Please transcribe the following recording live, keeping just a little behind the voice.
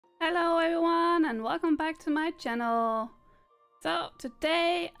Hello everyone and welcome back to my channel. So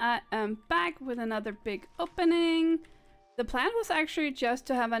today I am back with another big opening. The plan was actually just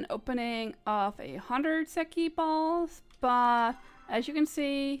to have an opening of 100 Zeki balls, but as you can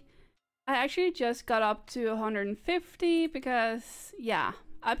see I actually just got up to 150 because yeah,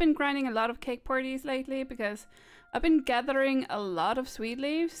 I've been grinding a lot of cake parties lately because I've been gathering a lot of sweet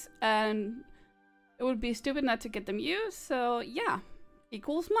leaves and it would be stupid not to get them used, so yeah.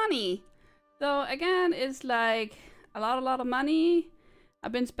 Equals money. So again, it's like a lot of money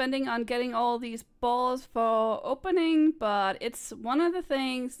I've been spending on getting all these balls for opening, but it's one of the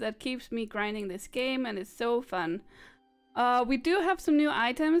things that keeps me grinding this game and it's so fun. We do have some new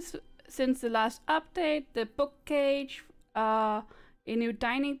items since the last update: the book cage, a new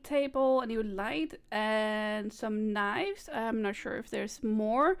dining table, a new light, and some knives. I'm not sure if there's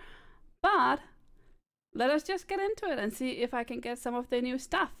more, but let us just get into it and see if I can get some of the new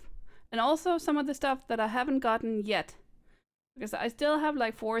stuff. And also some of the stuff that I haven't gotten yet. Because I still have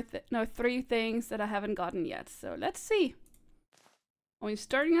like three things that I haven't gotten yet. So let's see. We're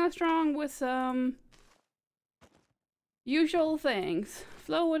starting out strong with some usual things.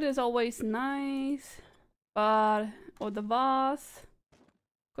 Flowwood is always nice. Or the vase.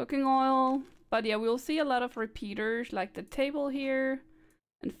 Cooking oil. But yeah, we'll see a lot of repeaters like the table here.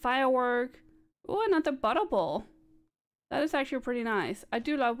 And firework. Oh, another Butterball. That is actually pretty nice. I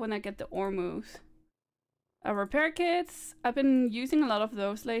do love when I get the Ormuus. Repair kits. I've been using a lot of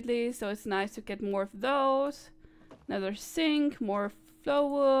those lately, so it's nice to get more of those. Another sink, more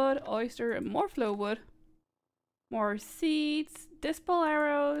flowwood, oyster, and more flowwood. More seeds, dispo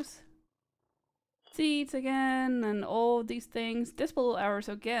arrows, seeds again, and all these things. Dispo arrows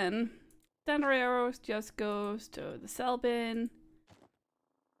again. Standard arrows just goes to the sell bin.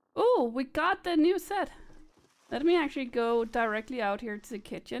 Oh, we got the new set. Let me actually go directly out here to the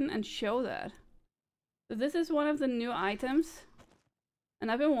kitchen and show that. So this is one of the new items.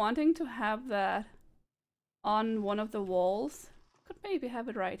 And I've been wanting to have that on one of the walls. Could maybe have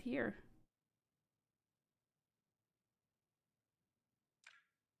it right here.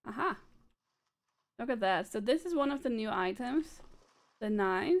 Aha. Look at that. So this is one of the new items. The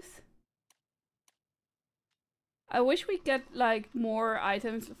knives. I wish we get like more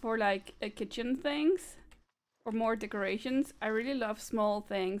items for like kitchen things or more decorations. I really love small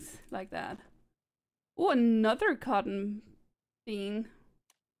things like that. Oh, another cotton bean.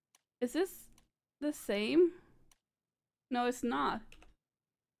 Is this the same? No, it's not.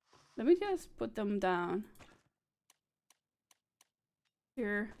 Let me just put them down.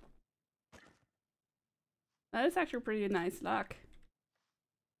 Here. That is actually pretty nice luck.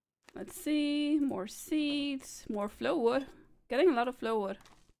 Let's see, more seeds, more flowwood. Getting a lot of flowwood.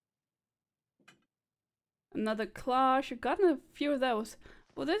 Another plush. I've gotten a few of those.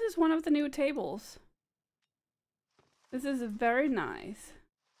 Well, this is one of the new tables. This is very nice.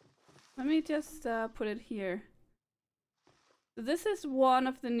 Let me just put it here. So this is one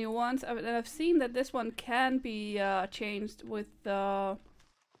of the new ones. I've seen that this one can be changed with the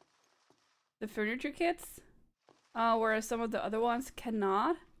furniture kits, whereas some of the other ones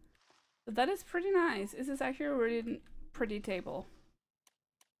cannot. So that is pretty nice. This is actually a really pretty table.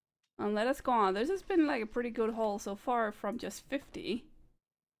 Let us go on. This has been like a pretty good haul so far from just 50.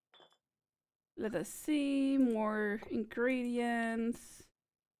 Let us see. More ingredients.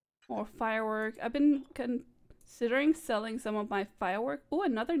 More firework. I've been considering selling some of my firework. Oh,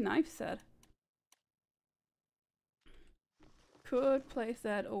 another knife set. Could place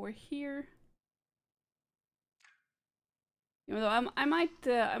that over here. Even though I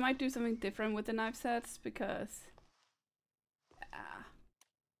might do something different with the knife sets because I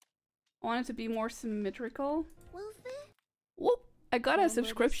want it to be more symmetrical. Whoop! I got a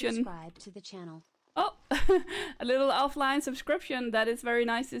subscription. Subscribe to the channel. Oh, a little offline subscription. That is very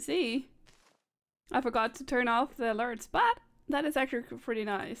nice to see. I forgot to turn off the alerts, but that is actually pretty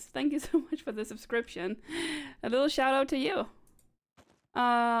nice. Thank you so much for the subscription. A little shout out to you.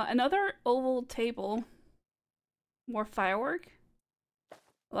 Another oval table. More firework.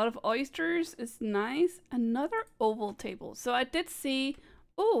 A lot of oysters is nice. Another oval table. So I did see...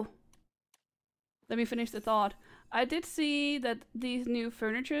 Oh! Let me finish the thought. I did see that these new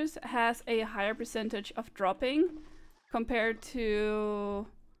furnitures has a higher percentage of dropping compared to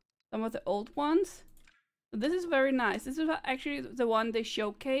some of the old ones. So this is very nice. This is actually the one they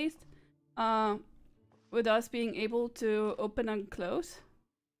showcased with us being able to open and close.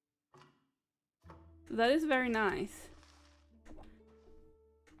 So that is very nice.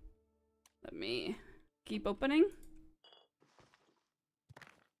 Let me keep opening.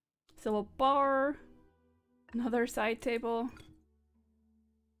 So a bar, another side table.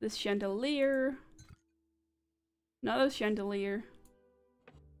 This chandelier. Another chandelier.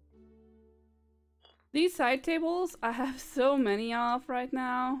 These side tables I have so many of right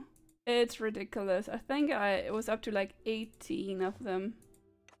now. It's ridiculous. I think it was up to like 18 of them.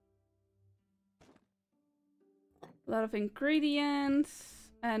 A lot of ingredients.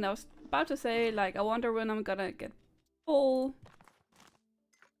 And I was about to say, like, I wonder when I'm gonna get full.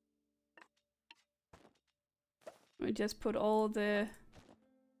 We just put all the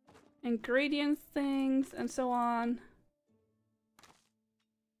ingredients things and so on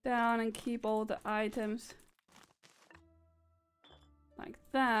down and keep all the items like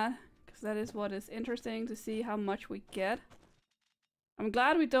that, because that is what is interesting to see how much we get. I'm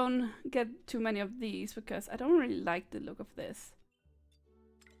glad we don't get too many of these because I don't really like the look of this.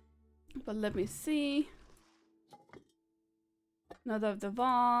 But let me see. Another of the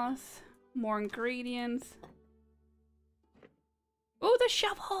vase, more ingredients. Oh, the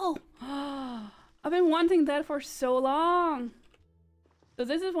shovel! I've been wanting that for so long. So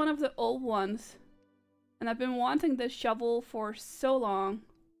this is one of the old ones. And I've been wanting this shovel for so long.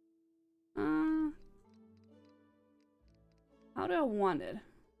 How do I want it?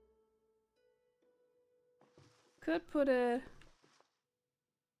 Could put it...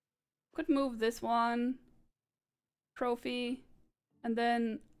 Could move this one. Trophy. And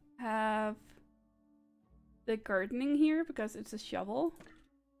then have the gardening here because it's a shovel.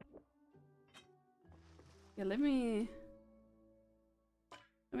 Yeah, let me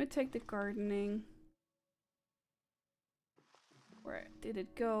take the gardening. Where did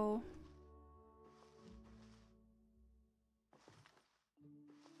it go?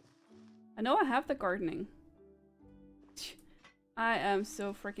 I know I have the gardening. I am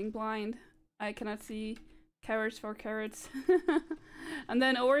so freaking blind. I cannot see carrots for carrots. And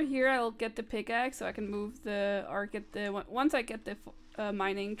then over here I'll get the pickaxe so I can move the, or get the, once I get the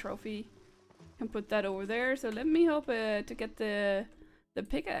mining trophy, I can put that over there. So let me hope to get the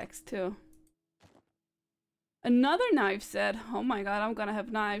pickaxe too. Another knife set. Oh my god, I'm gonna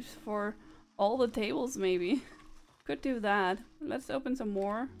have knives for all the tables maybe. Could do that. Let's open some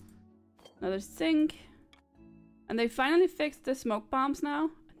more. Another sink. And they finally fixed the smoke bombs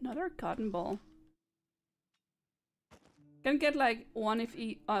now. Another cotton ball. Can get like one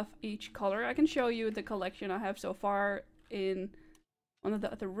of each color. I can show you the collection I have so far in one of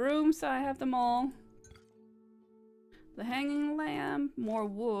the other rooms. I have them all. The hanging lamp, more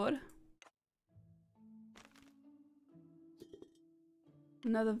wood.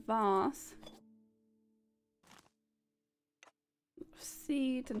 Another vase.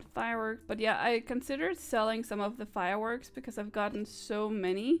 Seeds and fireworks. But yeah, I considered selling some of the fireworks because I've gotten so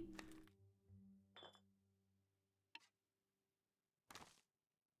many.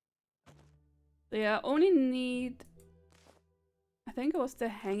 So yeah, only need, I think it was the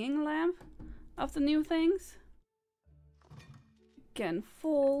hanging lamp of the new things. Again,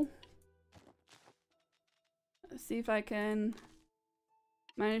 full. Let's see if I can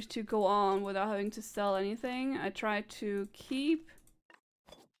manage to go on without having to sell anything. I tried to keep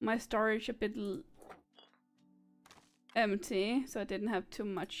my storage a bit empty so I didn't have too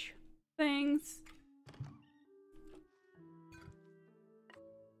much things.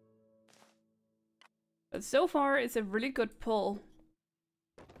 But so far it's a really good pull.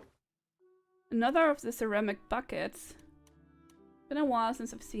 Another of the ceramic buckets. Been a while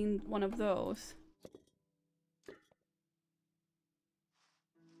since I've seen one of those.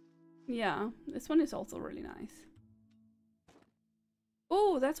 Yeah, this one is also really nice.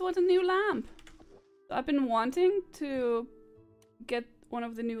 Oh, that's what a new lamp. I've been wanting to get one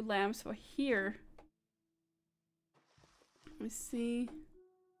of the new lamps for here. Let me see.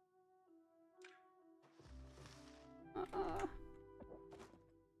 Let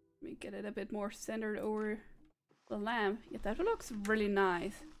me get it a bit more centered over the lamp. Yeah, that looks really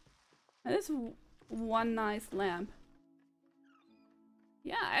nice. That is one nice lamp.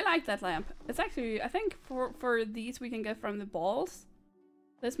 Yeah, I like that lamp. It's actually, I think for these we can get from the balls.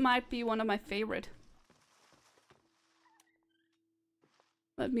 This might be one of my favorite.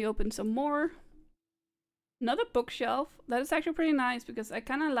 Let me open some more. Another bookshelf. That is actually pretty nice because I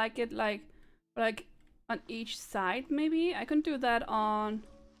kind of like it like on each side maybe. I can do that on,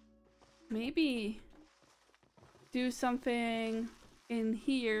 maybe do something in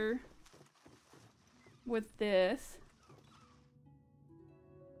here with this.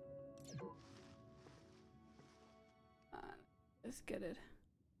 Let's get it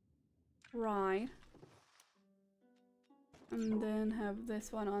right. And then have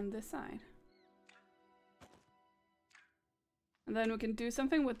this one on this side. And then we can do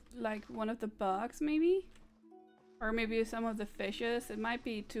something with like one of the bugs maybe. Or maybe some of the fishes. It might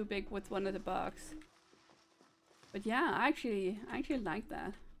be too big with one of the bugs. But yeah, I actually like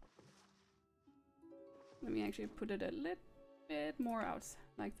that. Let me actually put it a little bit more out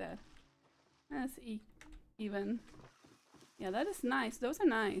like that. That's even. Yeah, that is nice. Those are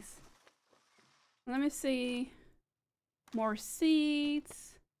nice. Let me see. More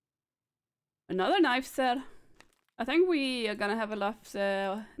seeds. Another knife set. I think we are gonna have a lot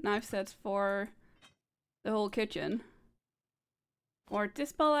of knife sets for the whole kitchen. More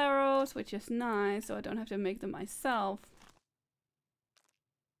dispel arrows, which is nice, so I don't have to make them myself.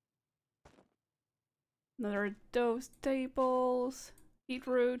 Another dose tables. Heat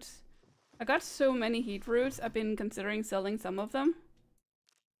roots. I got so many heat roots, I've been considering selling some of them.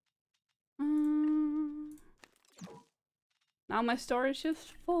 Now my storage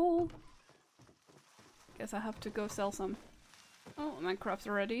is full. Guess I have to go sell some. Oh, my crops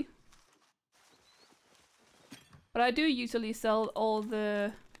are ready. But I do usually sell all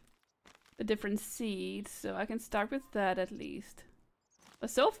the different seeds, so I can start with that at least. But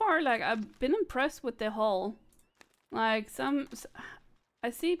so far, like, I've been impressed with the haul. Like, I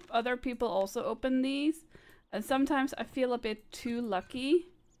see other people also open these, and sometimes I feel a bit too lucky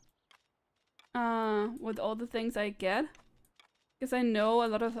with all the things I get. Because I know a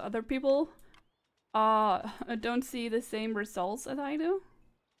lot of other people don't see the same results as I do.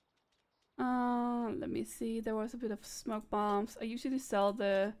 Let me see, there was a bit of smoke bombs. I usually sell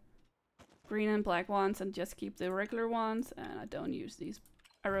the green and black ones and just keep the regular ones, and I don't use these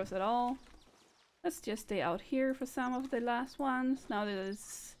arrows at all. Let's just stay out here for some of the last ones, now that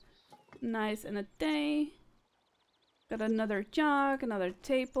it's nice in a day. Got another jug, another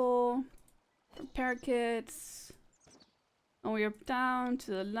table, repair kits. And we are down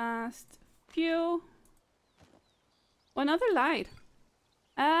to the last few. Another light.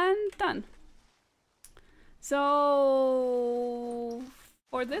 And done. So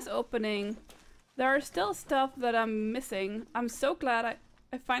for this opening, there are still stuff that I'm missing. I'm so glad I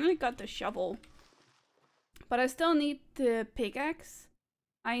finally got the shovel. But I still need the pickaxe.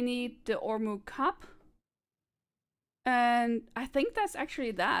 I need the Ormuu cup. And I think that's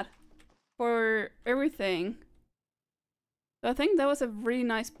actually that for everything. So I think that was a really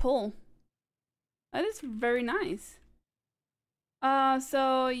nice pull. That is very nice.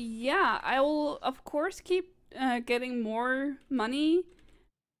 So yeah, I will of course keep getting more money.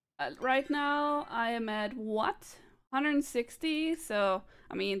 Right now I am at what? 160, so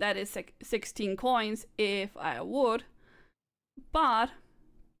I mean that is 16 coins if I would. But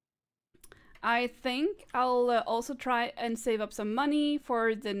I think I'll also try and save up some money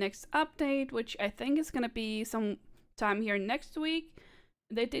for the next update, which I think is gonna be some time here next week.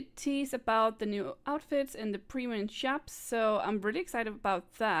 They did tease about the new outfits in the premium shops, so I'm really excited about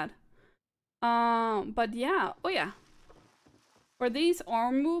that. But yeah, oh yeah. For these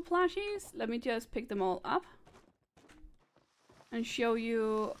Ormuu plushies, let me just pick them all up and show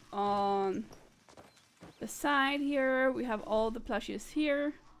you on the side here. We have all the plushies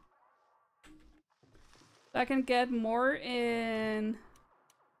here. So I can get more in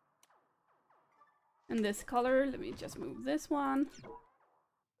this color. Let me just move this one.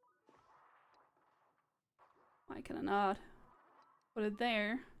 Why can I not put it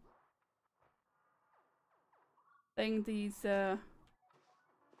there? I think these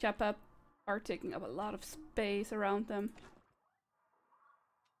chop up are taking up a lot of space around them.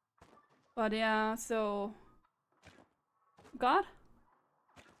 But yeah, so got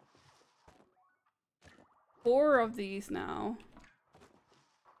 4 of these now.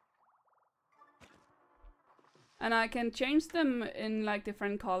 And I can change them in like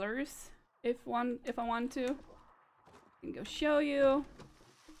different colors if I want to. I can go show you.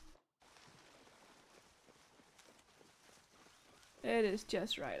 It is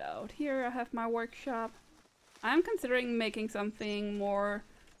just right out here. I have my workshop. I'm considering making something more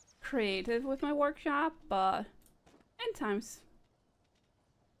creative with my workshop, but in times.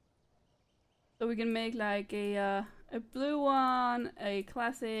 So we can make like a blue one, a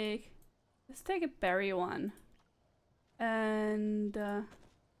classic. Let's take a berry one. And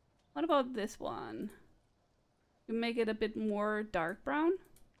what about this one? We make it a bit more dark brown.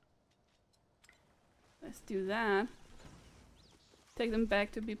 Let's do that. Take them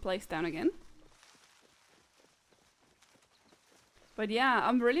back to be placed down again. But yeah,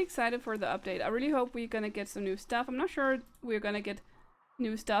 I'm really excited for the update. I really hope we're gonna get some new stuff. I'm not sure we're gonna get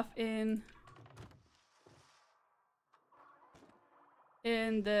new stuff in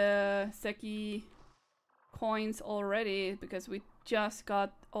the Zeki coins already, because we just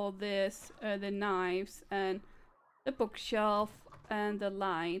got all this, the knives and the bookshelf and the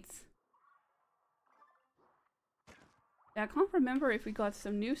lights. Yeah, I can't remember if we got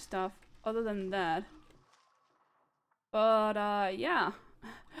some new stuff other than that. But yeah,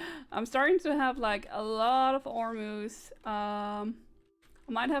 I'm starting to have like a lot of Ormus. I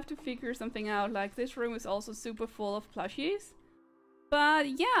might have to figure something out. Like this room is also super full of plushies.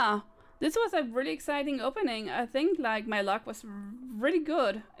 But yeah, this was a really exciting opening. I think like my luck was really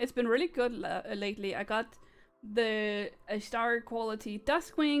good. It's been really good lately. I got the star quality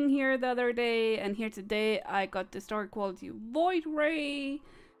Duskwing here the other day, and here today I got the star quality Void Ray.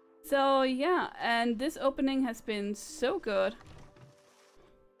 So yeah, and this opening has been so good.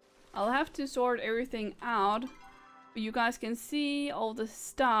 I'll have to sort everything out, but you guys can see all the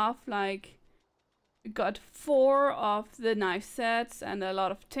stuff. Like, we got 4 of the knife sets and a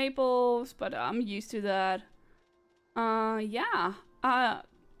lot of tables, but I'm used to that. Yeah, that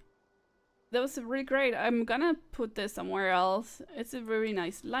was really great. I'm gonna put this somewhere else. It's a very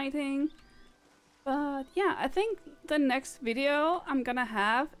nice lighting. But yeah, I think the next video I'm gonna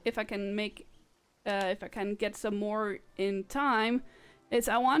have, if I can make, if I can get some more in time, is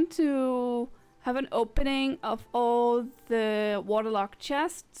I want to have an opening of all the waterlogged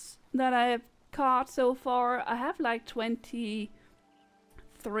chests that I've caught so far. I have like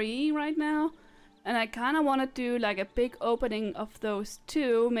 23 right now, and I kind of want to do like a big opening of those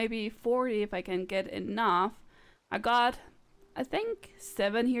too, maybe 40 if I can get enough. I got, I think,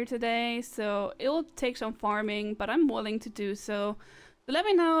 7 here today, so it will take some farming, but I'm willing to do so. So let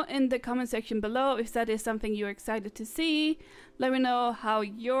me know in the comment section below if that is something you're excited to see. Let me know how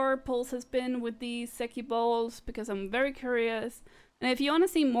your pulse has been with these Zeki bowls, because I'm very curious. And if you want to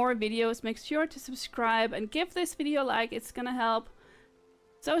see more videos, make sure to subscribe and give this video a like. It's gonna help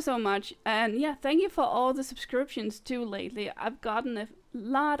so much. And yeah, thank you for all the subscriptions too lately. I've gotten a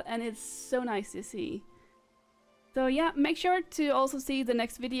lot and it's so nice to see. So yeah, make sure to also see the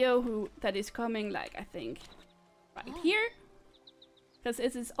next video that is coming, like I think right here, because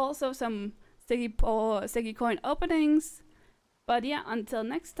this is also some Zeki coin openings. But yeah, until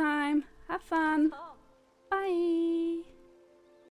next time, have fun. Bye.